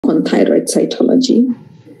on thyroid cytology.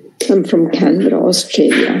 I'm from Canberra,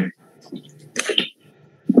 Australia.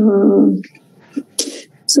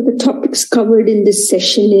 So the topics covered in this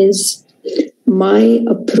session is my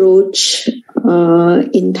approach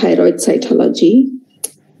in thyroid cytology.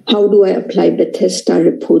 How do I apply Bathesda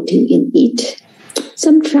reporting in it?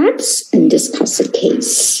 Some traps and discuss a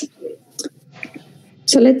case.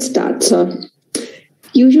 So let's start. So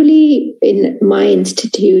usually in my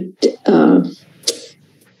institute,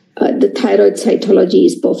 the thyroid cytology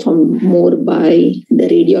is performed more by the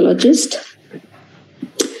radiologist.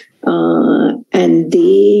 And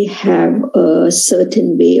they have a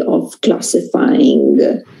certain way of classifying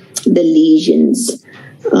the lesions.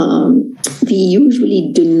 We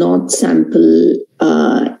usually do not sample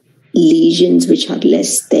lesions which are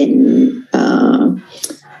less than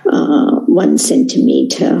 1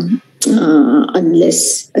 centimeter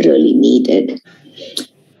unless really needed.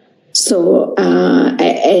 So,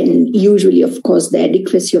 and usually, of course, the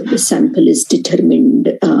adequacy of the sample is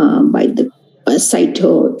determined by the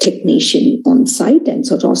cytotechnician on site, and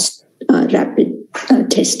sort of rapid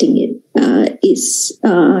testing is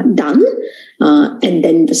done, and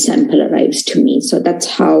then the sample arrives to me. So that's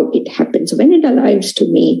how it happens. When it arrives to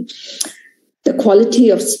me, the quality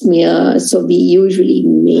of smear, so we usually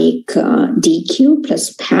make DQ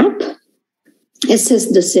plus PAP, assess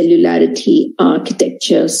the cellularity,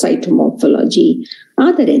 architecture, cytomorphology.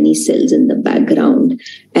 Are there any cells in the background?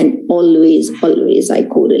 And always I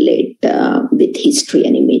correlate with history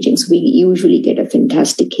and imaging. So we usually get a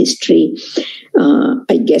fantastic history.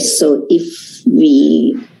 I guess so. If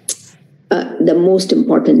we, the most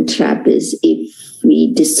important trap is if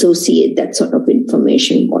we dissociate that sort of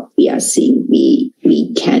information, what we are seeing, we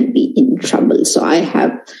can be in trouble. So I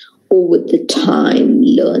have over the time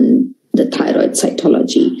learned the thyroid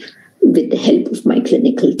cytology with the help of my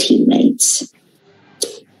clinical teammates.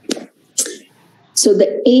 So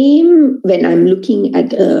the aim when I'm looking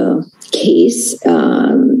at a case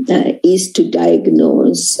is to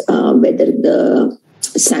diagnose whether the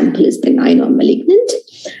sample is benign or malignant.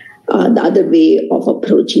 The other way of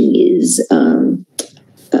approaching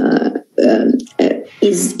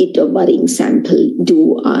is it a worrying sample?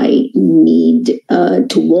 Do I need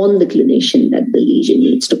to warn the clinician that the lesion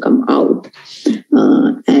needs to come out?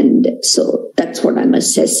 And so that's what I'm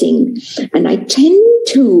assessing. And I tend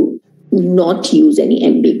to not use any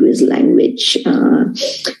ambiguous language.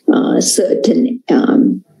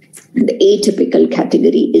 The atypical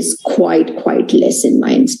category is quite less in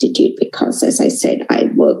my institute because, as I said, I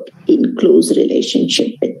work in close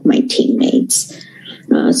relationship with my teammates.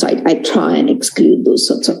 So I try and exclude those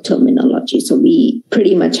sorts of terminology. So we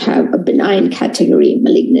pretty much have a benign category,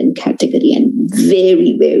 malignant category, and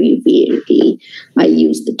very, very rarely I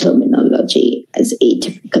use the terminology as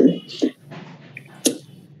atypical.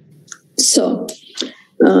 So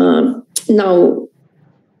now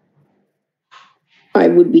I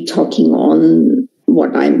would be talking on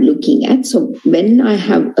what I'm looking at. So when I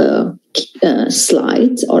have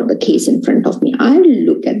slides or the case in front of me, I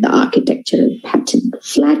look at the architectural pattern.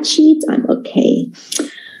 Flat sheets, I'm okay.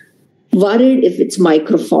 Worried if it's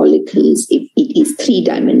microfollicles, if it is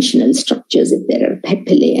three-dimensional structures, if there are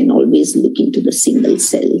papillae, and always look into the single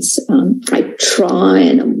cells. I try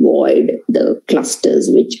and avoid the clusters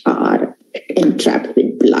which are entrapped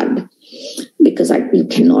with blood, because you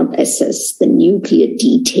cannot assess the nuclear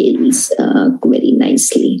details very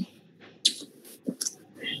nicely.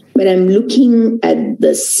 When I'm looking at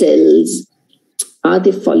the cells, are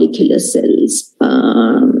they follicular cells?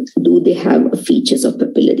 Do they have features of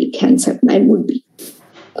papillary cancer? And I would be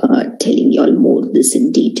telling you all more of this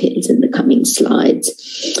in details in the coming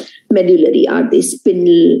slides. Medullary, are they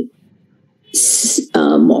spindle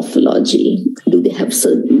morphology? Do they have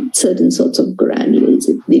certain sorts of granules?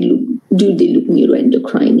 Do they look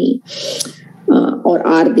neuroendocrine? Or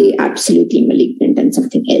are they absolutely malignant and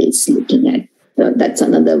something else looking at? That's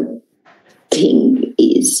another thing,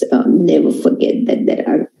 is never forget that there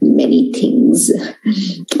are many things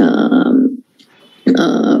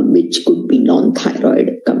which could be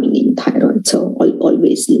non-thyroid coming in thyroid. So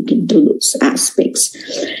always look into those aspects.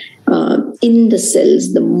 In the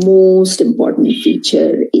cells, the most important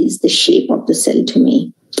feature is the shape of the cell to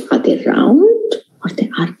me. Are they round or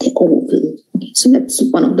are they oval? Okay, so that's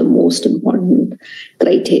one of the most important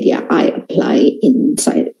criteria I apply in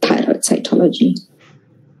thyroid cytology.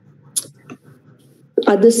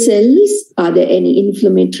 Other cells, are there any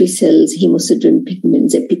inflammatory cells, hemosiderin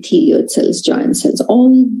pigments, epithelial cells, giant cells?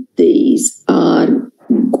 All these are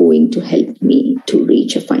going to help me to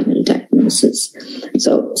reach a final diagnosis.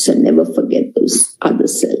 So never forget those other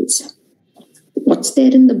cells. What's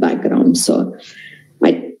there in the background? So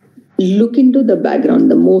I look into the background.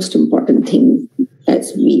 The most important thing,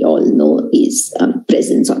 as we all know, is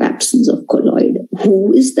presence or absence of colloid.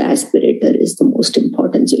 Who is the aspirator is the most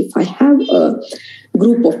important. So if I have a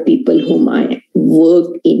group of people whom I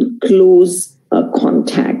work in close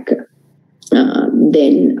contact,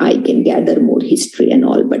 then I can gather more history and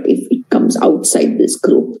all. But if it comes outside this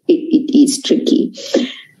group, it is tricky.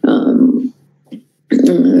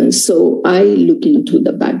 So I look into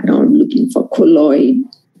the background, looking for colloid,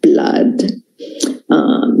 blood,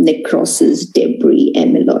 necrosis, debris,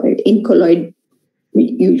 amyloid. In colloid,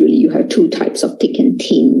 usually you have two types of thick and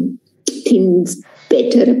thin. Thin's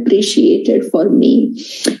better appreciated for me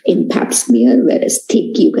in pap smear, whereas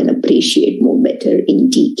thick you can appreciate more better in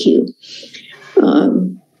DQ.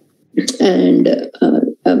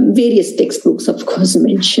 Various textbooks, of course,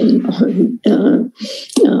 mention on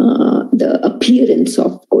the appearance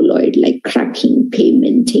of colloid, like cracking,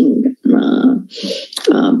 pigmenting,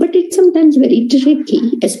 but it's sometimes very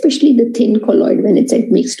tricky, especially the thin colloid when it's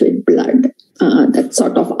mixed with blood. That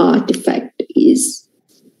sort of artifact is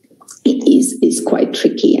quite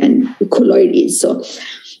tricky, and colloid is so.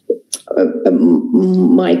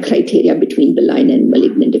 My criteria between benign and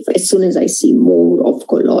malignant, if as soon as I see more of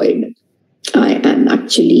colloid, I am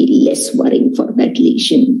actually less worrying for that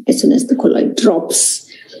lesion. As soon as the colloid drops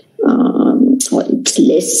or it's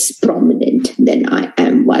less prominent, then I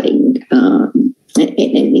am worrying. And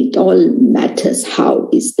it all matters how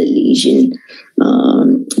is the lesion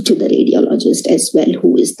to the radiologist as well,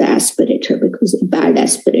 who is the aspirator, because a bad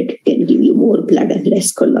aspirator can give you more blood and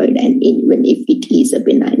less colloid, and even if it is a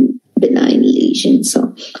benign lesion.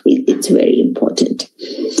 So it's very important.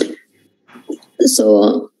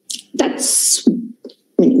 So that's,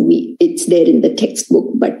 it's there in the textbook,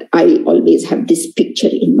 but I always have this picture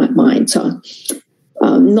in my mind. So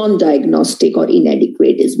non-diagnostic or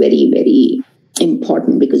inadequate is very, very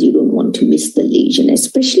important, because you don't want to miss the lesion,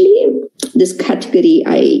 especially this category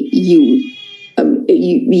I use.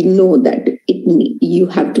 We know that you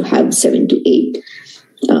have to have 7 to 8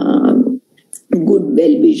 good,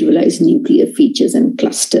 well-visualized nuclear features and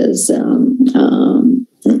clusters in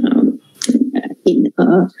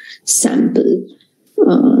a sample.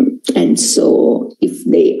 And so if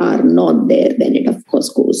they are not there, then it, of course,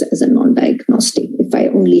 goes as a non-diagnostic. If I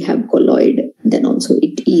only have colloid, then also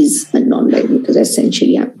it is a non-diagnostic, because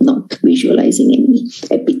essentially I'm not visualizing any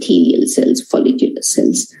epithelial cells, follicular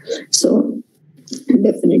cells. So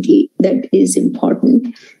definitely that is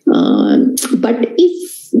important. But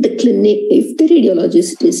if the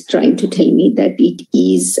radiologist is trying to tell me that it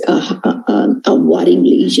is a worrying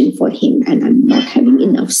lesion for him and I'm not having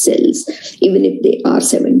enough cells, even if they are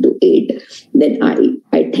 7 to 8, then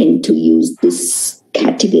I tend to use this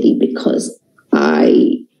category, because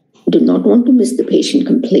I do not want to miss the patient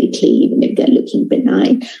completely, even if they're looking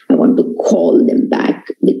benign. I want to call them back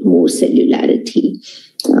with more cellularity.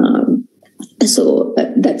 So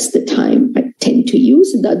that's the time I tend to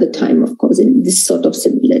use. The other time, of course, in this sort of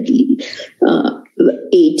similarly,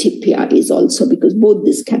 atypia is also, because both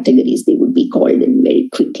these categories, they would be called in very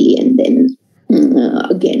quickly and then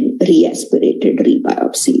again re-aspirated,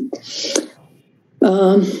 re-biopsied.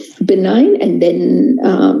 Benign, and then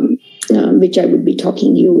which I would be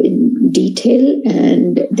talking you in detail,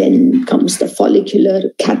 and then comes the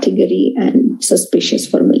follicular category and suspicious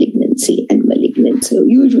for malignancy and malignant. So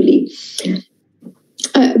usually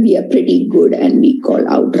we are pretty good and we call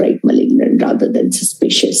outright malignant rather than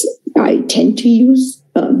suspicious. I tend to use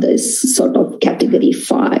this sort of category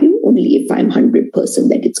 5 only if I'm 100%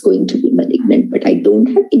 that it's going to be malignant, but I don't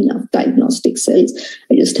have enough diagnostic cells.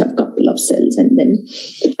 I just have a couple of cells and then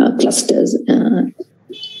clusters.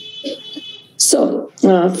 So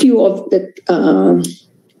a few of the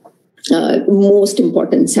most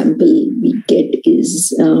important sample we get is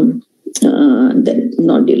the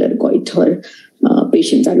nodular goiter.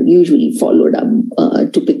 Patients are usually followed up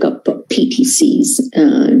to pick up PTCs,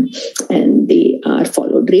 and they are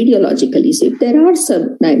followed radiologically. So if there are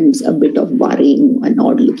sometimes a bit of worrying, an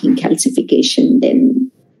odd-looking calcification,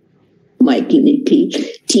 then my clinical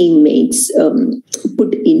teammates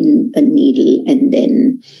put in a needle and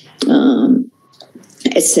then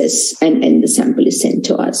assess, and the sample is sent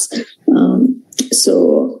to us.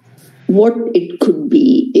 So what it could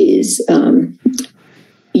be is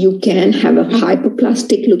you can have a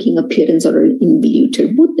hyperplastic looking appearance or an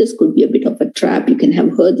involuted. Both this could be a bit of a trap. You can have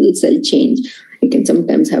Hürthle cell change. You can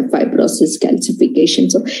sometimes have fibrosis, calcification.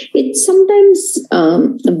 So it's sometimes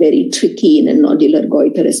very tricky in a nodular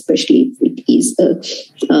goiter, especially if it is a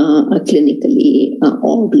clinically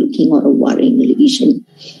odd looking or a worrying lesion.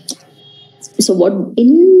 So what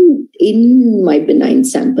in my benign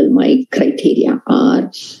sample, my criteria are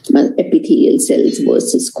epithelial cells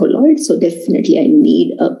versus colloid. So definitely I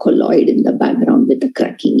need a colloid in the background with a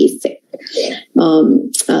cracking effect.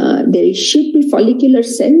 There should be follicular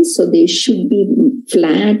cells, so they should be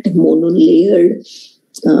flat, monolayered,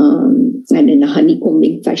 and in a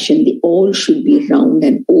honeycombing fashion. They all should be round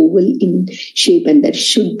and oval in shape, and there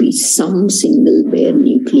should be some single bare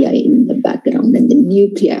nuclei in the background, and the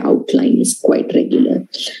nuclei outline is quite regular.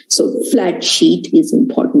 So flat sheet is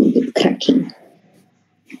important with cracking.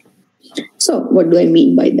 So what do I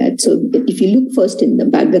mean by that? So if you look first in the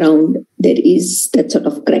background, there is that sort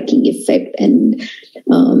of cracking effect, and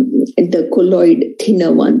the colloid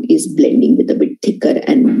thinner one is blending with a bit thicker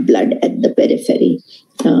and blood at the periphery.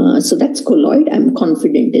 So that's colloid. I'm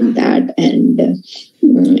confident in that, and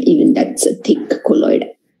even that's a thick colloid.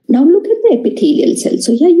 Now look at the epithelial cell.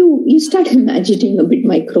 So here you start imagining a bit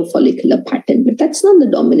microfollicular pattern, but that's not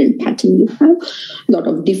the dominant pattern. You have a lot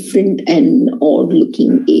of different and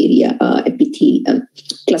odd-looking area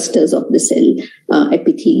clusters of the cell,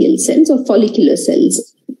 epithelial cells or follicular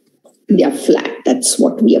cells. They are flat. That's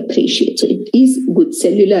what we appreciate. So it is good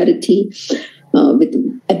cellularity with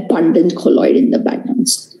abundant colloid in the background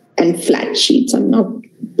and flat sheets. I'm not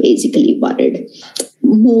basically worried.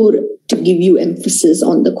 More to give you emphasis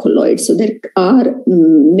on the colloid. So there are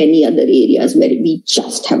many other areas where we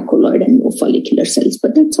just have colloid and no follicular cells,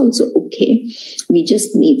 but that's also okay. We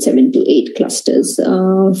just need 7 to 8 clusters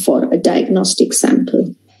for a diagnostic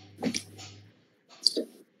sample.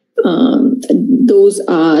 Those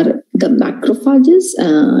are the macrophages.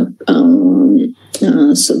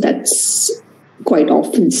 So that's quite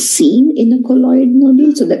often seen in a colloid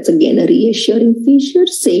nodule. So that's again a reassuring feature,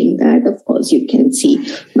 saying that, of course, you can see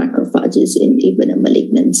macrophages in even a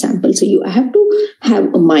malignant sample. So you have to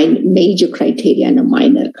have a major criteria and a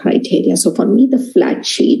minor criteria. So for me, the flat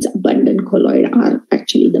sheets, abundant colloid are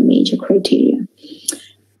actually the major criteria.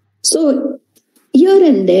 So here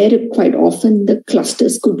and there, quite often the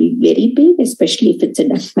clusters could be very big, especially if it's done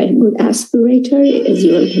by a good aspirator. As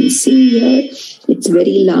you all can see here, it's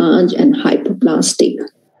very large and hyperplastic.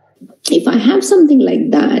 If I have something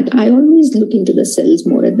like that, I always look into the cells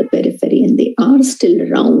more at the periphery, and they are still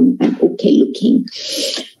round and okay looking.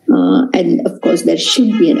 And of course, there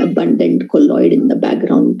should be an abundant colloid in the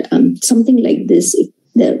background. Something like this, if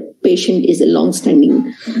the patient is a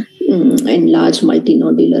long-standing enlarged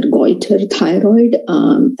multinodular goiter thyroid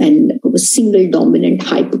and a single dominant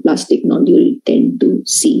hyperplastic nodule, tend to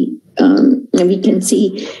see, and we can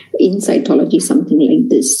see in cytology something like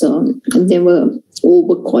this. Never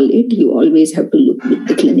overcall it. You always have to look with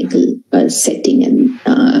the clinical setting and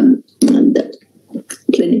the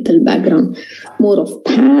clinical background. More of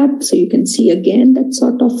PAP, so you can see again that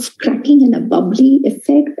sort of cracking and a bubbly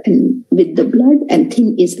effect, and with the blood, and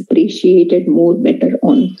thin is appreciated more better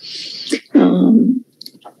on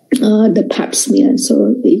the pap smear.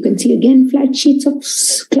 So you can see again flat sheets of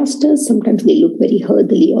clusters. Sometimes they look very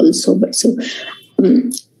hurdly also, but so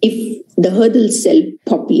if the hurdle cell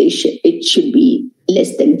population, it should be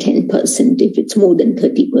less than 10%. If it's more than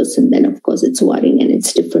 30%, then of course it's worrying, and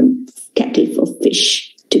it's different cattle for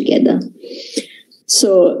fish together.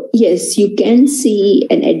 So yes, you can see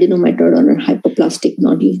an adenomatous or a hyperplastic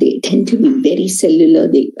nodule. They tend to be very cellular.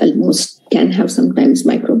 They almost can have sometimes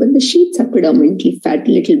micro, but the sheets are predominantly fat,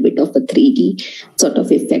 a little bit of a 3D sort of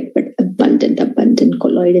effect, but abundant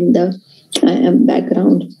colloid in the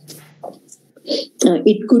background.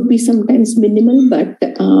 It could be sometimes minimal, but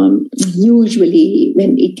usually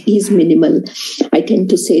when it is minimal, I tend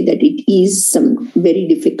to say that it is very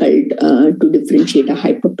difficult to differentiate a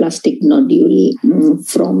hyperplastic nodule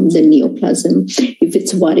from the neoplasm. If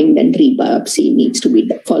it's worrying, then rebiopsy needs to be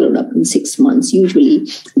followed up in 6 months. Usually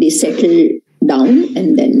they settle down,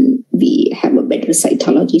 and then we have a better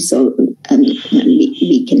cytology, so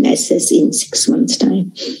we can assess in 6 months'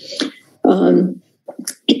 time.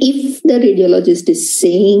 If the radiologist is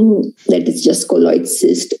saying that it's just colloid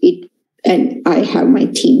cyst, and I have my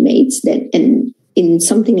teammates, then, and in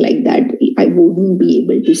something like that, I wouldn't be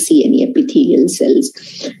able to see any epithelial cells,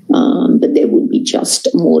 but there would be just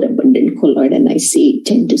more abundant colloid, and I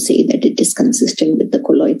tend to say that it is consistent with the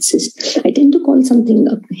colloid cyst. I tend to call something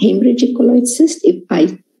a hemorrhagic colloid cyst if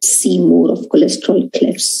I see more of cholesterol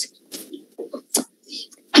clefts.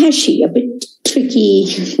 Hashy, a bit tricky.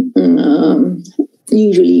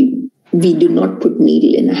 Usually, we do not put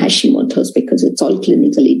needle in a Hashimoto's because it's all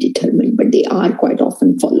clinically determined, but they are quite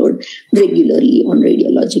often followed regularly on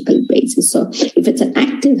radiological basis. So if it's an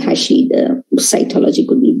active Hashi, the cytology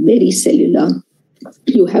could be very cellular.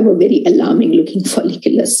 you have a very alarming looking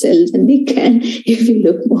follicular cells, and they can, if you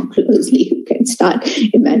look more closely, you can start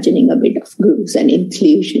imagining a bit of grooves and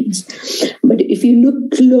inclusions. But if you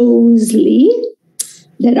look closely,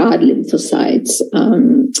 there are lymphocytes,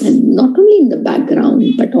 and not only in the background,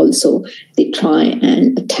 but also they try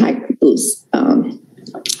and attack those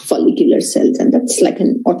follicular cells, and that's like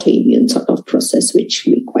an autoimmune sort of process, which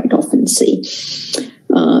we quite often see.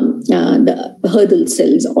 The hurdle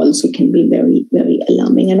cells also can be very, very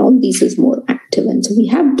alarming, and all these is more active. And so we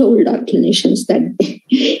have told our clinicians that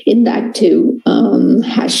in the active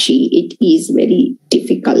Hashi, it is very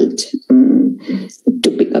difficult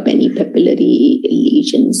to pick up any papillary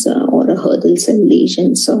lesions or a hurdle cell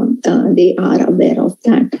lesion. So they are aware of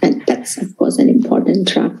that, and that's, of course, an important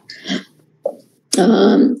trap.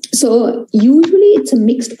 So usually it's a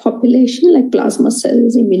mixed population, like plasma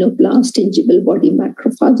cells, immunoblast, gingival body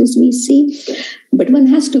macrophages we see. But one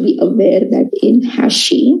has to be aware that in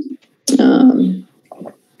Hashi,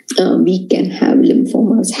 we can have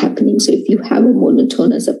lymphomas happening. So if you have a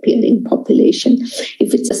monotonous appearing population,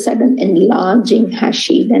 if it's a sudden enlarging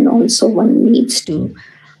Hashi, then also one needs to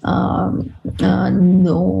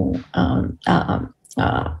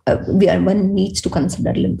one needs to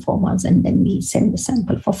consider lymphomas, and then we send the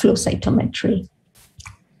sample for flow cytometry.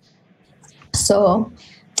 So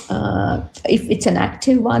if it's an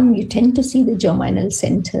active one, you tend to see the germinal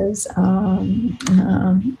centers on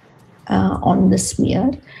the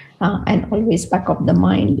smear. And always back of the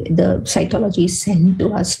mind, the cytology is sent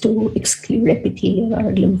to us to exclude epithelial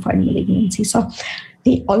or lymphoid malignancy. So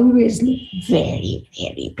they always look very,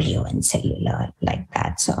 very blue and cellular like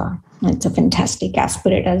that. So it's a fantastic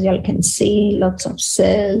aspirate, as you all can see, lots of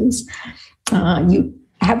cells. You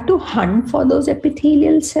have to hunt for those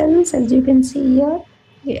epithelial cells, as you can see here.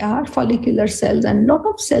 They are follicular cells and a lot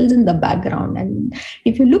of cells in the background. And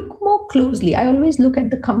if you look more closely, I always look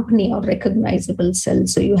at the company or recognizable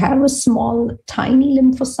cells. So you have a small, tiny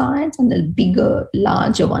lymphocytes and a bigger,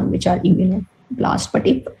 larger one, which are immunoblast. But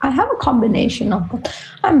if I have a combination of both,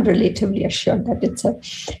 I'm relatively assured that it's a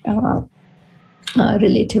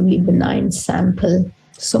relatively benign sample.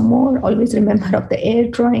 So more, always remember of the air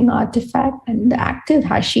drawing artifact, and the active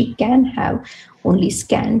Hashi can have only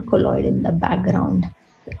scanned colloid in the background.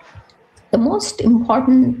 The most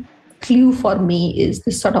important clue for me is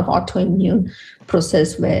this sort of autoimmune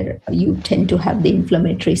process where you tend to have the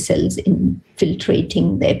inflammatory cells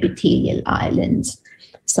infiltrating the epithelial islands,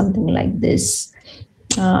 something like this.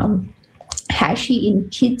 Hashi in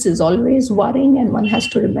kids is always worrying, and one has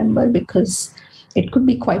to remember because it could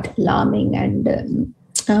be quite alarming, and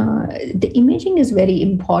the imaging is very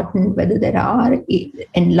important, whether there are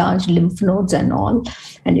enlarged lymph nodes and all.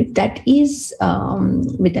 And if that is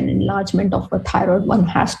with an enlargement of a thyroid, one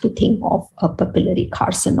has to think of a papillary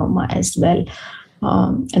carcinoma as well.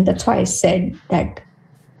 And that's why I said that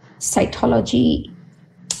cytology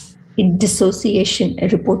in dissociation,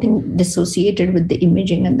 reporting dissociated with the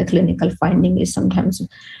imaging and the clinical finding is sometimes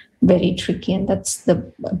very tricky, and that's the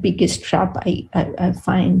biggest trap I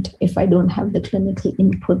find if I don't have the clinical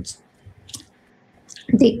inputs.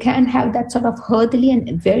 They can have that sort of hurdly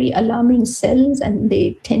and very alarming cells, and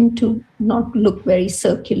they tend to not look very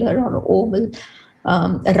circular or oval,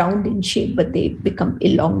 round in shape, but they become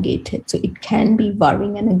elongated. So it can be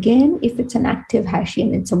worrying. And again, if it's an active Hashi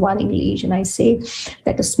and it's a worrying lesion, I say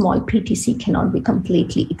that a small PTC cannot be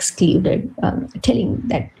completely excluded, telling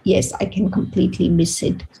that, yes, I can completely miss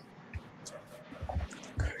it.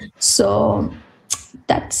 So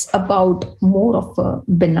that's about more of a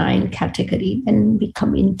benign category. And we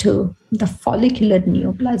come into the follicular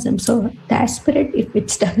neoplasm. So the aspirate, if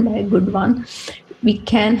it's done by a good one, we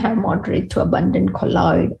can have moderate to abundant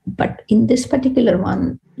colloid. But in this particular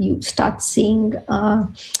one, you start seeing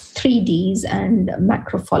 3Ds and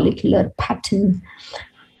macrofollicular pattern.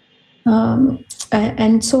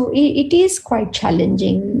 And so it is quite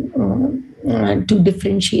challenging to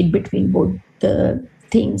differentiate between both the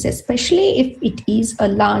things, especially if it is a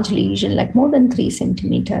large lesion, like more than 3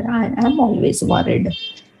 centimeters. I am always worried,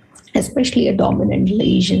 especially a dominant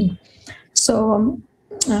lesion. So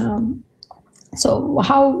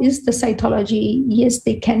how is the cytology? Yes,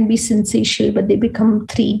 they can be syncytial, but they become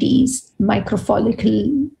 3Ds.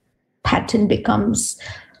 Microfollicle pattern becomes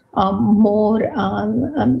more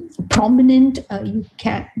prominent.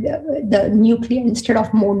 The nuclei, instead of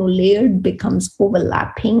monolayered, becomes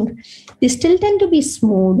overlapping. They still tend to be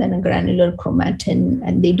smooth and a granular chromatin,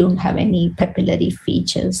 and they don't have any papillary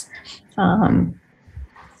features.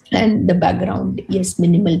 And the background is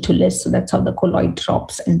minimal to less, so that's how the colloid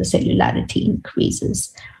drops and the cellularity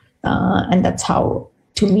increases. And that's how,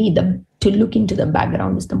 to me, the to look into the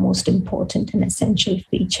background is the most important and essential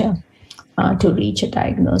feature to reach a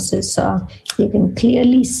diagnosis. You can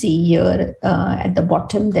clearly see here at the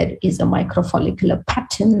bottom there is a microfollicular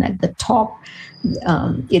pattern. At the top,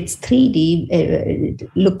 it's 3D. It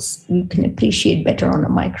looks, you can appreciate better on a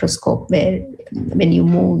microscope, where when you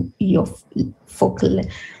move your focal,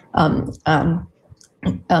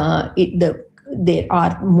 there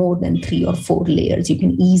are more than 3 or 4 layers. You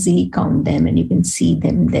can easily count them, and you can see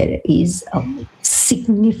them. There is a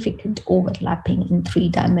significant overlapping in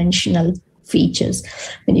 3-dimensional features.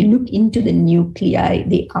 When you look into the nuclei,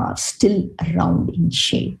 they are still round in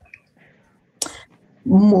shape.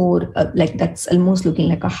 More like that's almost looking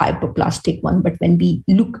like a hyperplastic one. But when we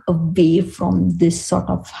look away from this sort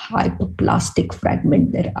of hyperplastic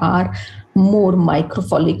fragment, there are more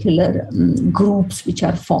microfollicular groups which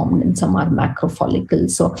are formed, and some are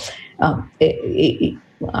macrofollicles. So it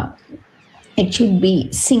should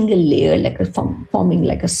be single layer, like forming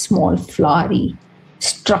like a small flowery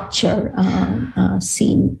structure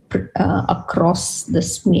seen across the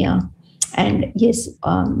smear. And yes,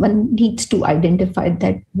 one needs to identify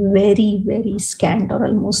that very, very scant or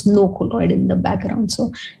almost no colloid in the background.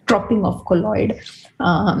 So dropping of colloid,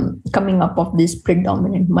 coming up of this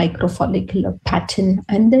predominant microfollicular pattern,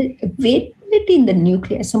 and the variability in the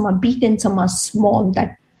nuclei. Some are big and some are small.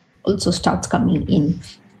 That also starts coming in.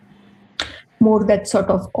 More that sort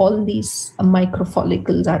of all these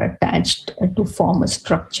microfollicles are attached to form a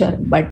structure, but